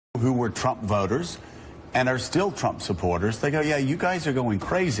who were Trump voters and are still Trump supporters. They go, yeah, you guys are going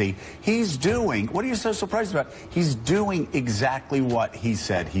crazy. He's doing, what are you so surprised about? He's doing exactly what he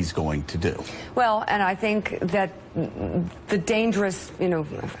said he's going to do. Well, and I think that the dangerous,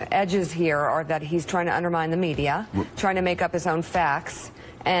 edges here are that he's trying to undermine the media, trying to make up his own facts.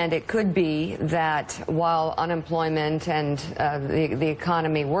 And it could be that while unemployment and the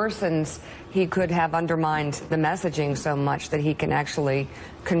economy worsens, he could have undermined the messaging so much that he can actually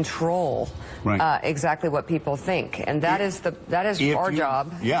control exactly what people think. And that is our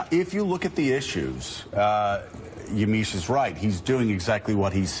job. Yeah, if you look at the issues, Yamiche is right. He's doing exactly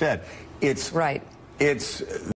what he said. It's